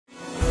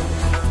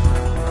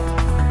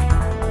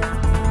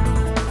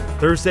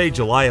Thursday,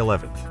 July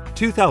 11th,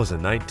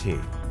 2019.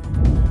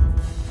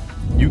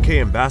 UK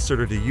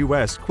ambassador to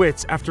US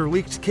quits after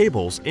leaked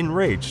cables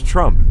enrage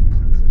Trump.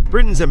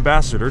 Britain's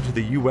ambassador to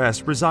the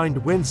US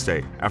resigned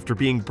Wednesday after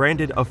being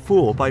branded a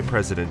fool by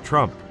President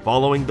Trump,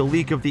 following the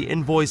leak of the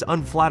envoy's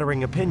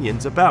unflattering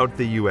opinions about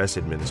the US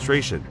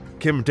administration.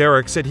 Kim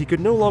Derrick said he could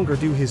no longer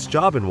do his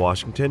job in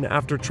Washington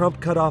after Trump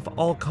cut off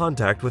all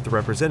contact with the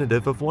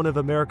representative of one of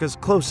America's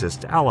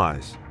closest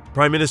allies.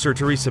 Prime Minister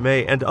Theresa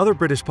May and other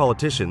British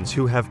politicians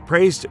who have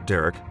praised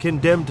Derrick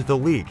condemned the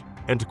leak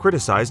and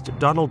criticized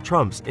Donald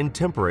Trump's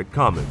intemperate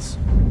comments.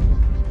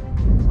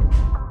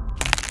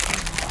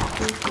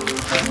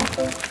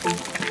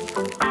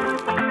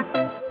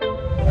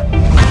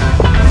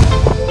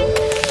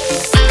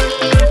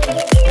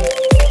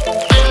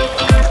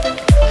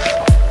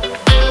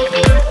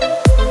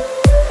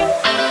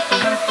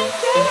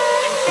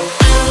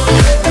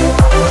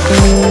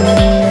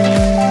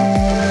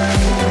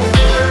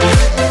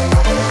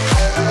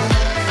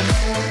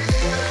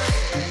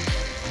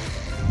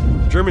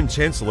 German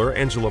Chancellor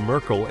Angela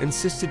Merkel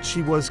insisted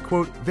she was,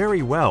 quote,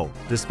 very well,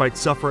 despite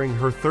suffering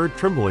her third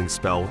trembling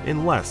spell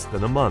in less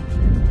than a month.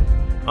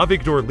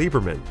 Avigdor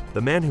Lieberman, the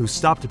man who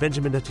stopped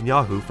Benjamin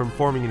Netanyahu from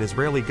forming an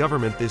Israeli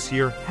government this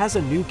year, has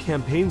a new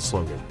campaign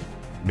slogan: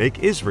 Make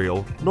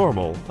Israel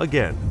normal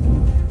again.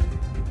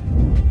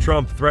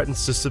 Trump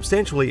threatens to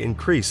substantially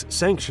increase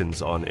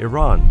sanctions on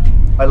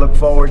Iran. I look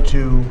forward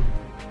to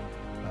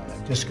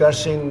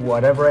discussing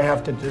whatever I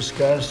have to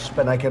discuss,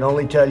 but I can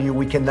only tell you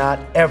we cannot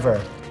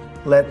ever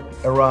let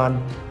Iran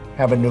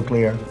have a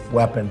nuclear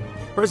weapon.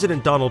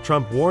 President Donald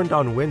Trump warned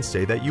on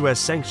Wednesday that U.S.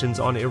 sanctions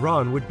on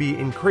Iran would be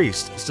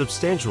increased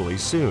substantially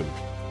soon.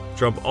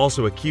 Trump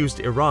also accused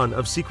Iran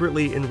of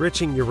secretly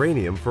enriching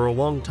uranium for a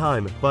long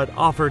time, but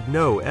offered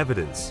no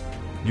evidence.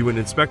 UN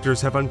inspectors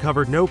have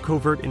uncovered no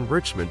covert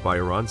enrichment by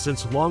Iran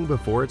since long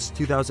before its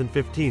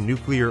 2015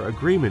 nuclear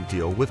agreement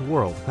deal with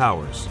world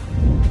powers.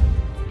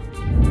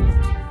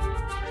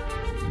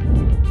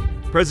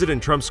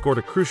 President Trump scored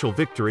a crucial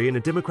victory in a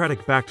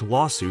Democratic-backed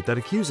lawsuit that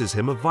accuses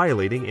him of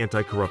violating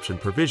anti-corruption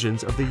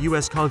provisions of the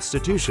U.S.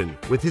 Constitution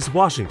with his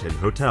Washington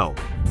hotel.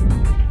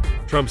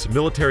 Trump's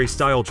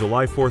military-style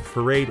July 4th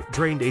parade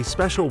drained a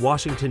special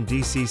Washington,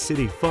 D.C.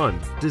 city fund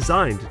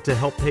designed to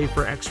help pay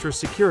for extra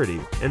security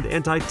and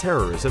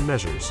anti-terrorism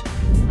measures.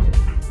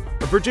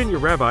 A Virginia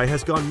rabbi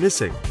has gone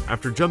missing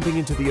after jumping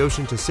into the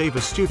ocean to save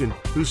a student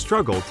who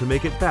struggled to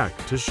make it back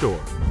to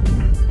shore.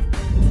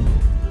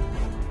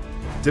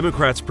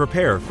 Democrats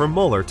prepare for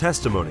Mueller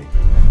testimony.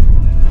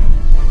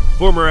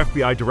 Former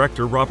FBI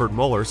Director Robert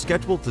Mueller,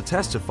 scheduled to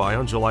testify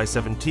on July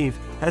 17th,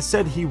 has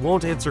said he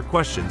won't answer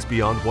questions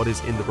beyond what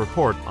is in the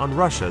report on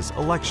Russia's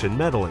election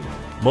meddling.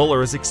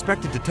 Mueller is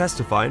expected to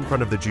testify in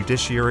front of the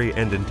Judiciary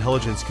and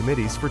Intelligence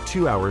Committees for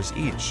 2 hours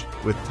each,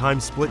 with time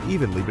split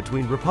evenly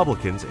between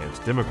Republicans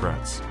and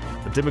Democrats.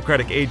 A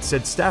Democratic aide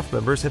said staff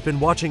members have been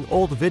watching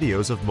old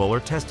videos of Mueller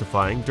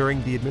testifying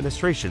during the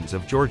administrations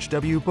of George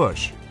W.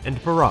 Bush and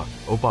Barack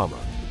Obama.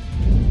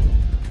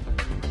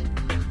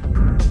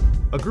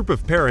 A group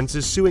of parents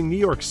is suing New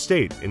York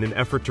State in an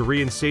effort to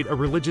reinstate a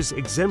religious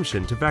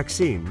exemption to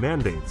vaccine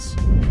mandates.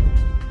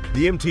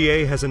 The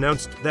MTA has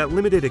announced that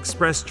limited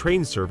express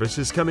train service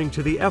is coming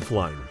to the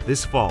F-Line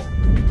this fall.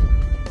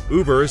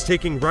 Uber is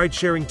taking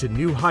ride-sharing to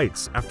new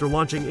heights after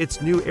launching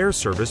its new air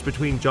service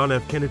between John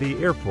F. Kennedy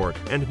Airport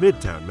and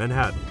Midtown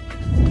Manhattan.